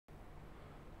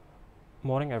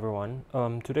Morning everyone.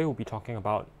 Today we'll be talking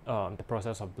about the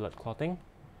process of blood clotting.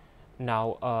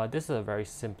 Now, this is a very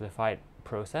simplified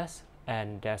process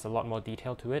and there's a lot more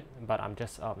detail to it, but I'm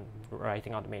just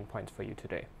writing out the main points for you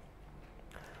today.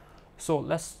 So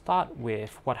let's start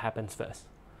with what happens first.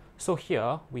 So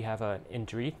here we have an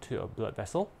injury to a blood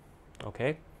vessel,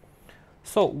 okay?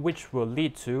 So which will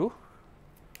lead to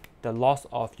the loss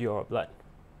of your blood,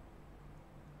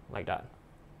 like that.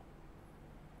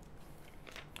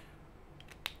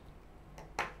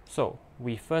 So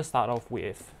we first start off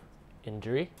with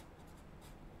injury,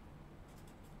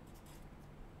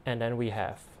 and then we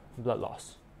have blood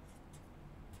loss.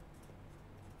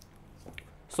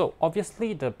 So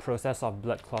obviously the process of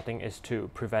blood clotting is to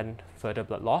prevent further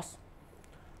blood loss.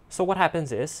 So what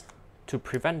happens is, to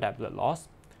prevent that blood loss,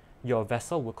 your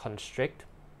vessel will constrict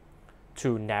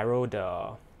to narrow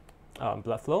the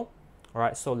blood flow,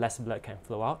 alright, so less blood can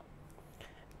flow out.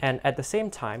 And at the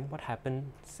same time, what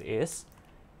happens is,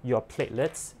 your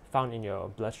platelets found in your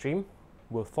bloodstream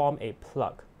will form a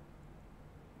plug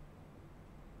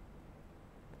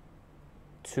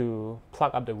to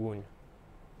plug up the wound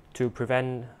to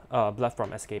prevent blood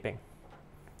from escaping.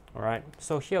 All right,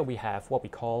 so here we have what we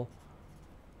call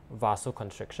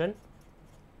vasoconstriction,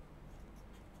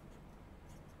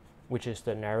 which is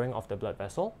the narrowing of the blood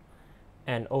vessel,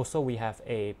 and also we have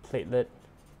a platelet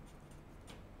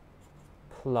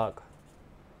plug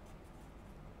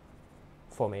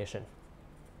formation.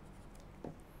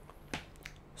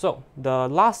 So the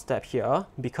last step here,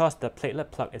 because the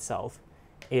platelet plug itself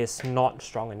is not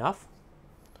strong enough,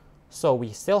 so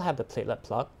we still have the platelet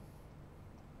plug,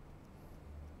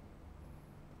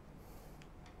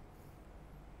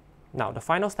 now the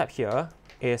final step here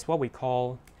is what we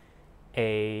call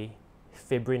a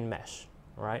fibrin mesh,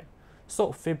 right?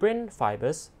 So fibrin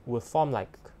fibers will form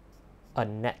like a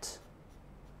net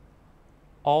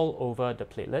all over the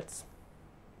platelets.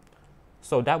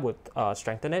 So that would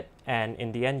strengthen it, and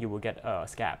in the end you will get a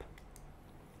scab.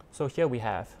 So here we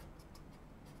have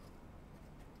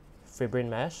fibrin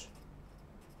mesh,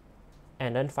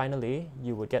 and then finally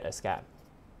you will get a scab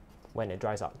when it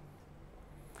dries out.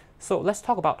 So let's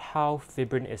talk about how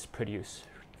fibrin is produced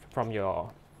from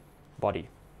your body.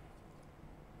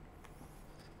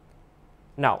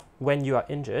 Now, when you are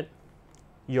injured,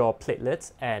 your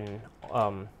platelets and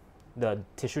the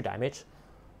tissue damage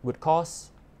would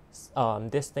cause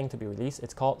this thing to be released.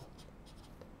 It's called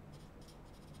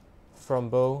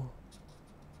thrombokinase,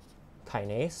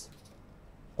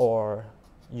 or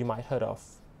you might heard of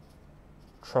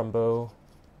thromboplastin.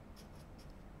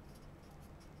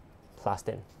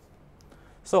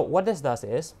 So what this does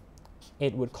is,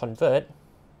 it would convert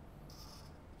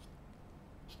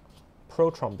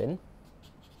prothrombin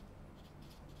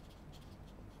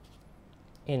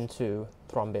into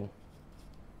thrombin.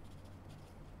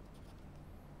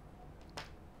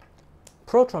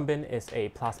 Prothrombin is a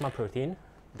plasma protein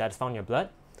that's found in your blood,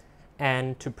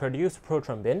 and to produce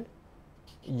prothrombin,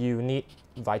 you need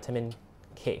vitamin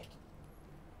K.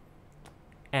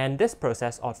 And this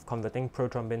process of converting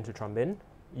prothrombin to thrombin,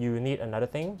 you need another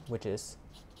thing, which is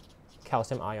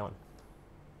calcium ion.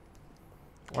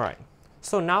 All right,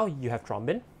 so now you have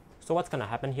thrombin. So what's going to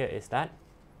happen here is that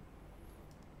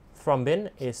thrombin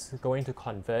is going to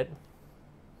convert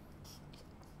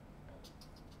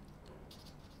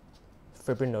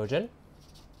fibrinogen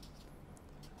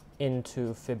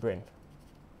into fibrin,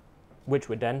 which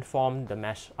would then form the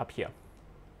mesh up here.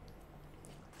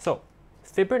 So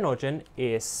fibrinogen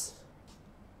is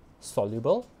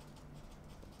soluble,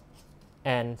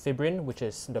 and fibrin, which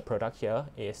is the product here,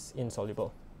 is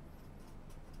insoluble.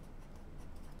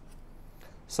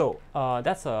 So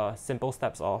that's simple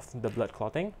steps of the blood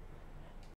clotting.